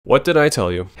What did I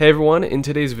tell you? Hey everyone, in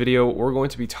today's video, we're going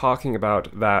to be talking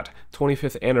about that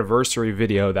 25th anniversary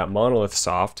video that Monolith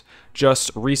Soft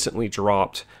just recently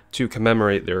dropped to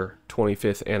commemorate their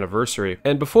 25th anniversary.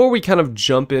 And before we kind of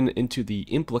jump into the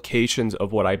implications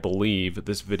of what I believe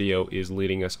this video is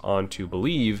leading us on to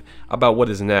believe about what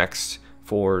is next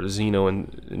for Xeno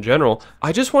in general,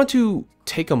 I just want to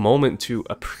take a moment to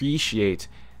appreciate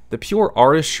the pure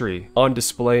artistry on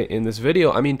display in this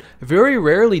video. I mean, very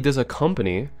rarely does a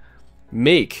company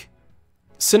make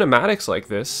cinematics like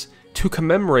this to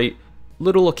commemorate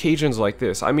little occasions like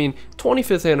this. I mean,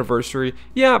 25th anniversary,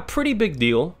 yeah, pretty big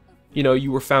deal. You know,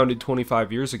 you were founded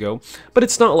 25 years ago, but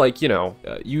it's not like, you know,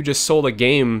 you just sold a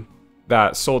game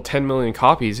that sold 10 million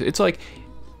copies. It's like,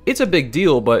 it's a big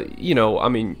deal, but, you know, I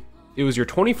mean, it was your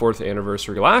 24th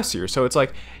anniversary last year, so it's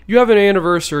like, you have an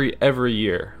anniversary every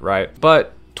year, right?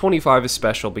 But 25 is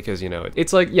special because, you know,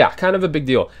 it's like, yeah, kind of a big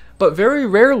deal. But very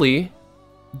rarely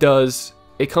does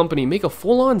a company make a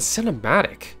full-on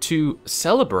cinematic to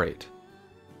celebrate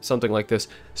something like this.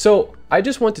 So I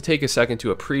just want to take a second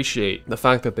to appreciate the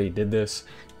fact that they did this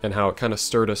and how it kind of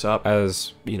stirred us up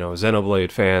as, you know,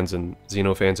 Xenoblade fans and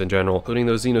Xeno fans in general, including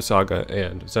those Xeno Saga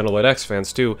and Xenoblade X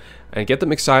fans too, and get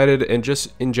them excited and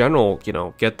just in general, you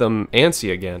know, get them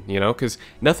antsy again, you know, because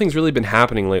nothing's really been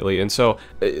happening lately. And so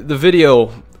the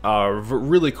video,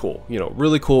 really cool, you know,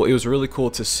 really cool. It was really cool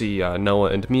to see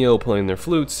Noah and Mio playing their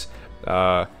flutes.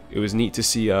 It was neat to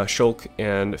see Shulk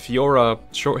and Fiora,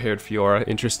 short-haired Fiora,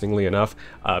 interestingly enough,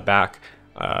 back.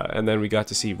 And then we got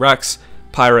to see Rex,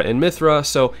 Pyra, and Mithra.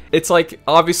 So it's like,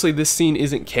 obviously this scene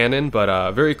isn't canon,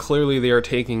 but very clearly they are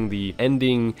taking the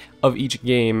ending of each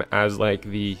game as like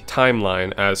the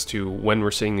timeline as to when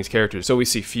we're seeing these characters. So we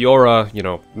see Fiora, you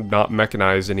know, not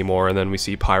mechanized anymore, and then we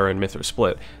see Pyra and Mithra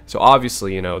split. So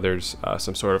obviously, you know, there's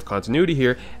some sort of continuity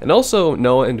here. And also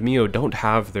Noah and Mio don't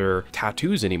have their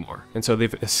tattoos anymore, and so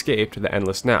they've escaped the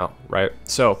Endless Now, right?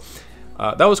 So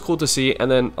that was cool to see.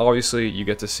 And then obviously you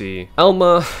get to see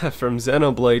Elma from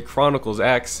Xenoblade Chronicles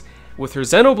X with her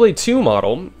Xenoblade 2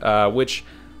 model, which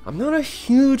I'm not a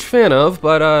huge fan of,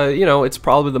 but you know, it's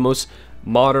probably the most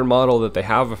modern model that they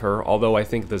have of her, although I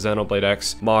think the Xenoblade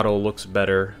X model looks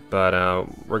better, but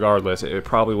regardless, it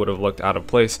probably would have looked out of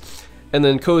place. And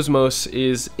then Cosmos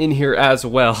is in here as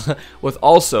well, with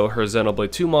also her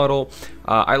Xenoblade 2 model.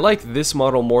 I like this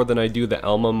model more than I do the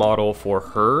Elma model for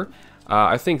her.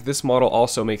 I think this model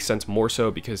also makes sense more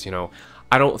so because, you know,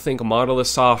 I don't think Monolith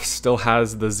Soft still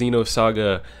has the Xeno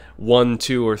Saga 1,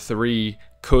 2, or 3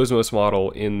 Cosmos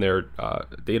model in their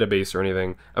database or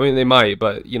anything. I mean, they might,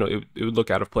 but, you know, it would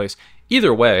look out of place.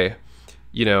 Either way,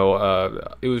 you know,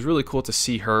 it was really cool to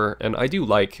see her, and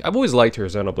I've always liked her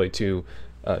Xenoblade 2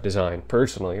 design,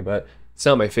 personally, but it's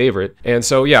not my favorite. And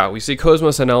so, yeah, we see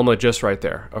Cosmos and Elma just right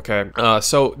there, okay?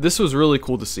 So this was really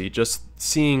cool to see, just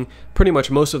seeing pretty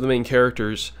much most of the main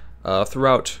characters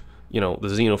throughout, you know, the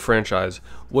Xeno franchise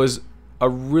was a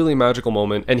really magical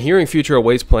moment. And hearing Future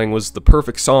Awaits playing was the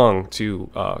perfect song to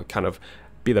kind of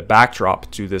be the backdrop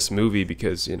to this movie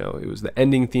because, you know, it was the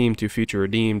ending theme to Future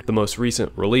Redeemed, the most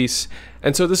recent release.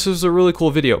 And so this was a really cool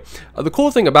video. The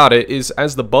cool thing about it is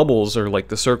as the bubbles, or like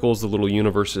the circles, the little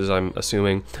universes I'm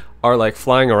assuming, are like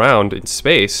flying around in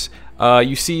space,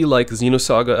 you see like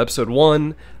Xenosaga Episode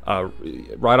 1,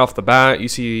 right off the bat, you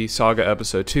see Saga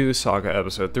Episode 2, Saga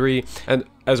Episode 3, and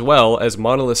as well as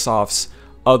Monolith Soft's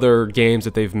other games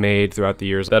that they've made throughout the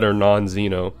years that are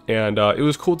non-Xeno, and it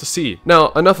was cool to see. Now,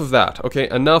 enough of that, okay?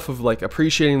 Enough of like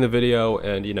appreciating the video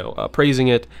and, you know, praising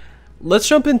it. Let's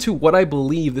jump into what I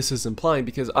believe this is implying,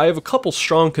 because I have a couple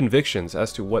strong convictions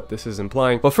as to what this is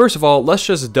implying. But first of all, let's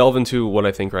just delve into what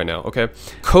I think right now, okay?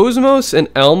 Cosmos and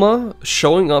Elma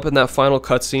showing up in that final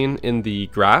cutscene in the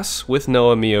grass with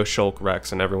Noah, Mio, Shulk,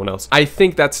 Rex, and everyone else. I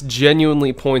think that's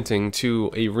genuinely pointing to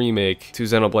a remake to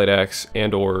Xenoblade X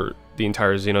and or the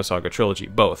entire Xenosaga trilogy,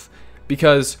 both.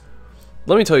 Because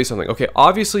let me tell you something, okay,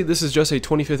 obviously this is just a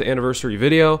 25th anniversary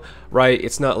video, right?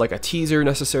 It's not like a teaser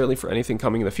necessarily for anything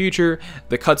coming in the future.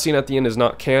 The cutscene at the end is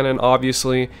not canon,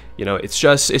 obviously. You know, it's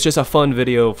just a fun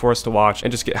video for us to watch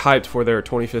and just get hyped for their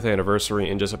 25th anniversary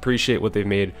and just appreciate what they've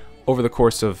made over the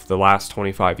course of the last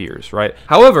 25 years, right?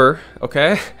 However,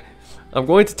 okay, I'm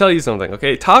going to tell you something,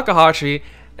 okay? Takahashi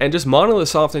and just Monolith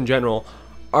Soft in general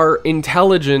are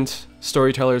intelligent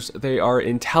storytellers. They are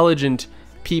intelligent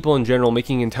people in general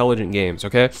making intelligent games,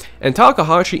 okay? And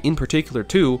Takahashi in particular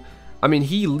too, I mean,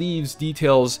 he leaves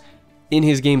details in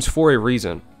his games for a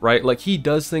reason, right? Like, he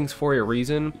does things for a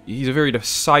reason. He's a very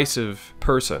decisive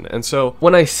person. And so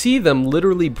when I see them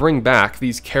literally bring back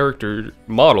these character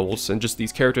models and just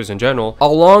these characters in general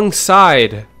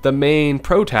alongside the main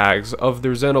protags of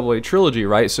their Xenoblade trilogy,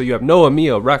 right? So you have Noah,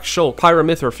 Mia, Rex, Shulk, Pyra,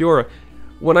 Mythra, Fiora.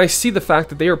 When I see the fact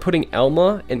that they are putting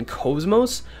Elma and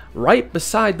Cosmos right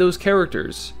beside those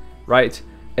characters, right?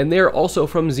 And they're also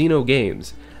from Xeno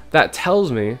games, that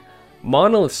tells me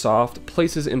Monolith Soft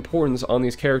places importance on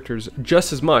these characters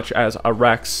just as much as a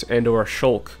Rex and or a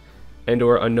Shulk and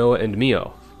or a Noah and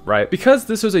Mio, right? Because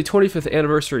this was a 25th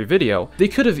anniversary video, they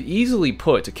could have easily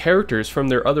put characters from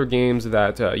their other games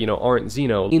that, you know, aren't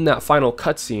Xeno in that final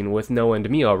cutscene with Noah and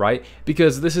Mio, right?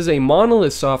 Because this is a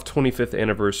Monolith Soft 25th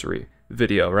anniversary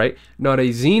video, right? Not a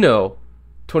Xeno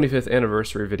 25th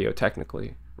anniversary video,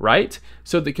 technically, right?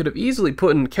 So they could have easily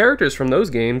put in characters from those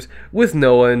games with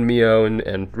Noah and Mio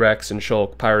and Rex and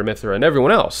Shulk, Pyra, Mythra, and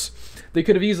everyone else. They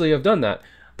could have easily have done that.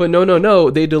 But no,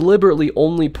 they deliberately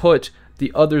only put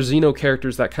the other Xeno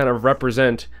characters that kind of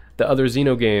represent the other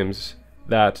Xeno games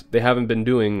that they haven't been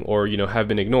doing or, you know, have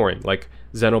been ignoring, like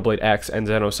Xenoblade X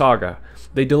and Saga.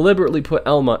 They deliberately put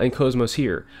Elma and Cosmos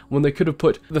here, when they could have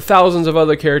put the thousands of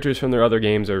other characters from their other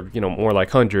games, or, you know, more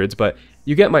like hundreds, but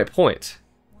you get my point.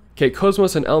 Okay,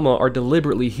 Cosmos and Elma are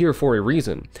deliberately here for a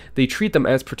reason. They treat them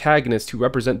as protagonists who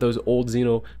represent those old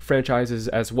Xeno franchises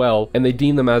as well, and they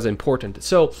deem them as important.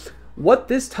 So, what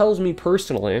this tells me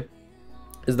personally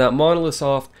is that Monolith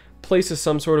Soft places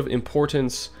some sort of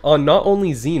importance on not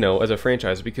only Xeno as a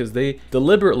franchise, because they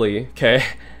deliberately, okay,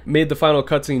 made the final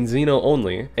cutscene Xeno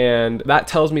only, and that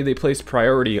tells me they placed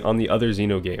priority on the other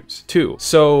Xeno games too.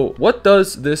 So what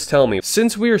does this tell me?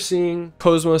 Since we are seeing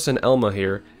Cosmos and Elma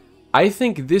here, I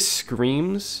think this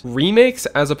screams remakes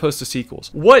as opposed to sequels.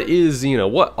 What is Xeno?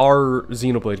 What are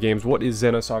Xenoblade games? What is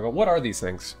Xenosaga? What are these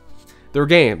things? They're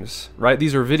games, right?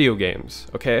 These are video games,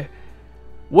 okay?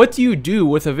 What do you do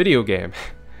with a video game?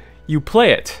 You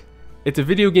play it. It's a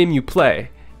video game you play.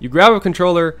 You grab a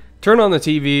controller, turn on the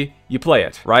TV, you play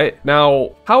it, right?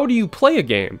 Now, how do you play a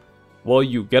game? Well,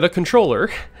 you get a controller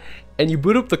and you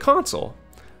boot up the console,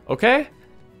 okay?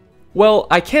 Well,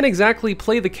 I can't exactly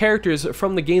play the characters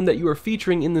from the game that you are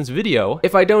featuring in this video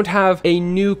if I don't have a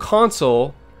new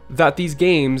console that these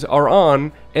games are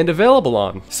on and available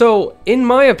on. So, in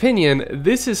my opinion,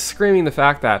 this is screaming the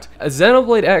fact that a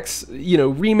Xenoblade X, you know,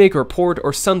 remake or port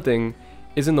or something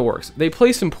is in the works. They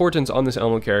place importance on this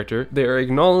Elma character, they are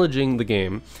acknowledging the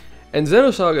game, and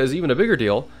Xenosaga is even a bigger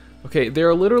deal. Okay,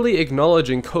 they're literally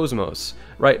acknowledging Cosmos,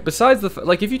 right? Besides the,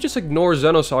 like, if you just ignore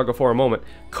Xenosaga for a moment,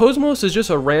 Cosmos is just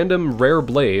a random rare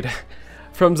blade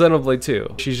from Xenoblade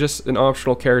 2. She's just an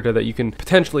optional character that you can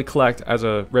potentially collect as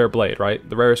a rare blade, right?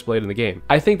 The rarest blade in the game.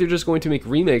 I think they're just going to make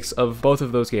remakes of both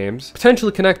of those games,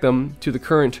 potentially connect them to the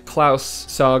current Klaus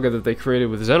saga that they created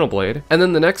with Xenoblade, and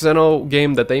then the next Xeno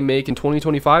game that they make in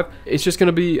 2025, it's just going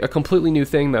to be a completely new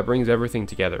thing that brings everything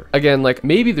together. Again, like,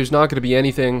 maybe there's not going to be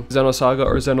anything Xenosaga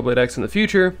or Xenoblade X in the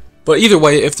future, but either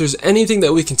way, if there's anything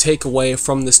that we can take away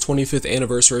from this 25th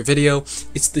anniversary video,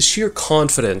 it's the sheer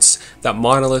confidence that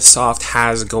Monolith Soft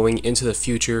has going into the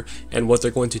future and what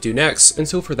they're going to do next. And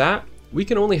so for that, we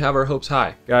can only have our hopes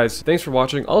high. Guys, thanks for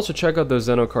watching. Also check out those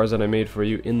Xeno cards that I made for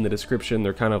you in the description.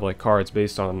 They're kind of like cards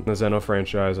based on the Xeno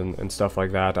franchise and stuff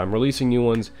like that. I'm releasing new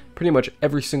ones pretty much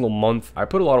every single month. I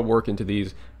put a lot of work into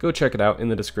these. Go check it out in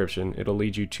the description. It'll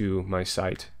lead you to my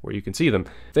site where you can see them.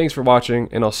 Thanks for watching,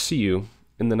 and I'll see you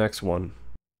in the next one.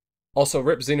 Also,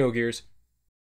 rip Xenogears.